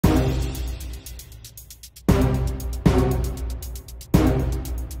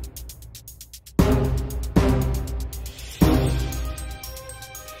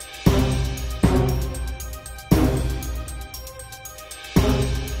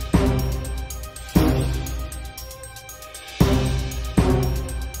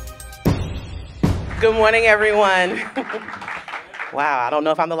Good morning, everyone. Wow, I don't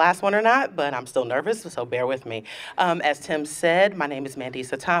know if I'm the last one or not, but I'm still nervous, so bear with me. As Tim said, my name is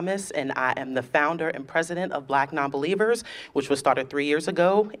Mandisa Thomas, and I am the founder and president of Black Nonbelievers, which was started 3 years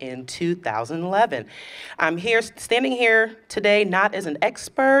ago in 2011. I'm standing here today not as an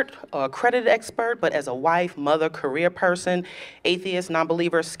expert or accredited expert, but as a wife, mother, career person, atheist,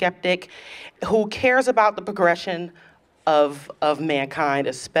 nonbeliever, skeptic, who cares about the progression of mankind,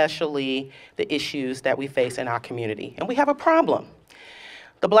 especially the issues that we face in our community. And we have a problem.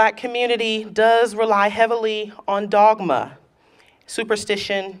 The Black community does rely heavily on dogma,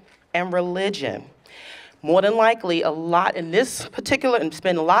 superstition, and religion. More than likely, a lot in this particular, and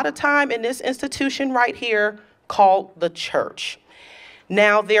spend a lot of time in this institution right here called the church.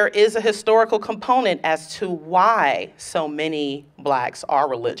 Now, there is a historical component as to why so many Blacks are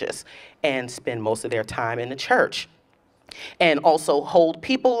religious and spend most of their time in the church, and also hold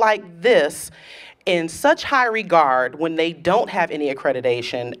people like this in such high regard when they don't have any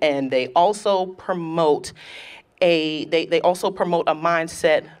accreditation, and they also promote a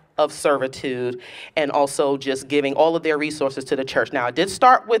mindset of servitude, and also just giving all of their resources to the church. Now, it did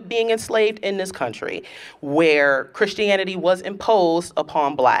start with being enslaved in this country, where Christianity was imposed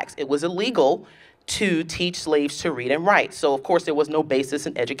upon Blacks. It was illegal to teach slaves to read and write. So, of course, there was no basis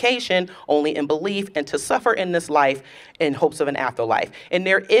in education, only in belief, and to suffer in this life in hopes of an afterlife. And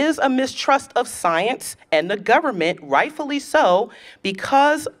there is a mistrust of science and the government, rightfully so,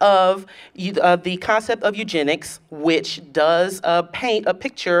 because of the concept of eugenics, which does paint a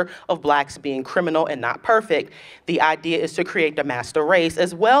picture of Blacks being criminal and not perfect. The idea is to create the master race,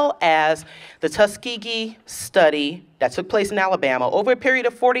 as well as the Tuskegee study that took place in Alabama over a period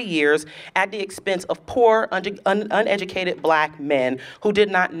of 40 years at the expense of poor, uneducated Black men who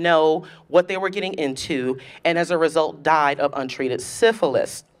did not know what they were getting into, and as a result died of untreated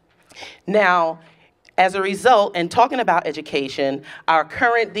syphilis. Now, as a result, and talking about education,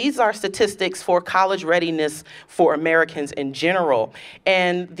 these are statistics for college readiness for Americans in general.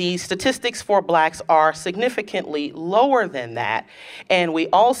 And the statistics for Blacks are significantly lower than that. And we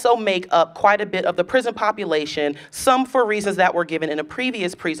also make up quite a bit of the prison population, some for reasons that were given in a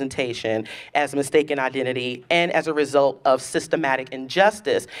previous presentation as mistaken identity and as a result of systematic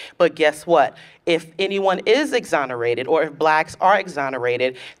injustice. But guess what? If anyone is exonerated, or if Blacks are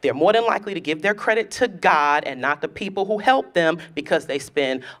exonerated, they're more than likely to give their credit to God and not the people who helped them, because they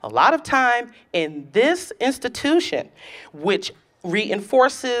spend a lot of time in this institution, which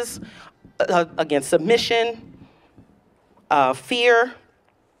reinforces against submission, fear,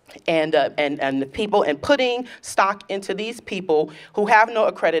 and the people, and putting stock into these people who have no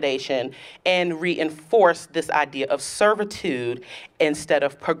accreditation, and reinforce this idea of servitude instead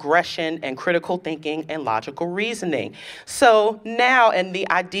of progression and critical thinking and logical reasoning. So now, and the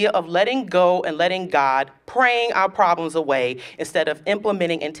idea of letting go and letting God, praying our problems away instead of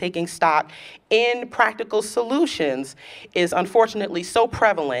implementing and taking stock in practical solutions, is unfortunately so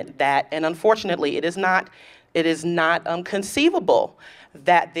prevalent that, and unfortunately, it is not conceivable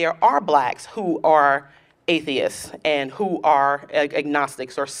that there are Blacks who are atheists and who are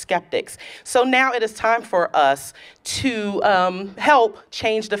agnostics or skeptics. So now it is time for us to help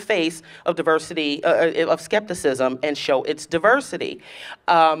change the face of diversity, of skepticism, and show its diversity.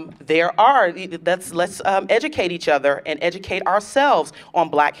 Let's educate each other and educate ourselves on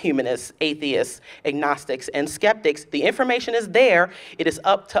Black humanists, atheists, agnostics, and skeptics. The information is there. It is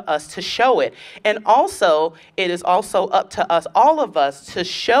up to us to show it. And also, it is also up to us, all of us, to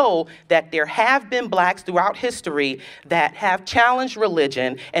show that there have been Blacks throughout history that have challenged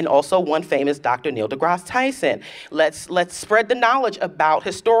religion, and also one famous Dr. Neil deGrasse Tyson. Let's spread the knowledge about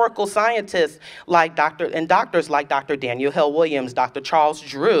historical scientists doctors like Dr. Daniel Hill Williams, Dr. Charles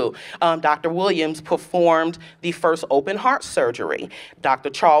Drew. Dr. Williams performed the first open heart surgery. Dr.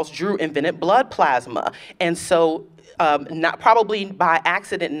 Charles Drew invented blood plasma. And so not probably by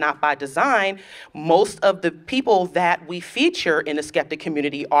accident, not by design, most of the people that we feature in the skeptic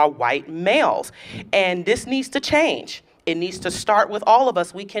community are white males. And this needs to change. It needs to start with all of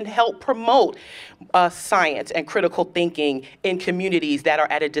us. We can help promote science and critical thinking in communities that are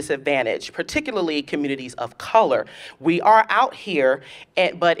at a disadvantage, particularly communities of color. We are out here,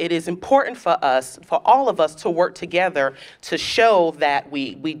 but it is important for all of us, to work together to show that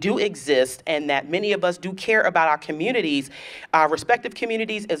we do exist, and that many of us do care about our communities, our respective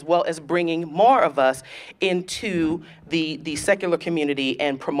communities, as well as bringing more of us into the secular community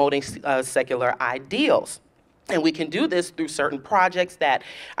and promoting secular ideals. And we can do this through certain projects that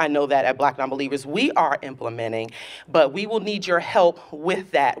I know that at Black Nonbelievers we are implementing, but we will need your help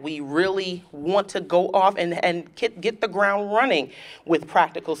with that. We really want to go off and get the ground running with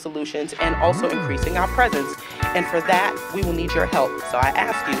practical solutions and also increasing our presence. And for that, we will need your help. So I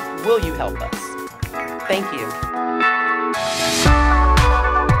ask you, will you help us? Thank you.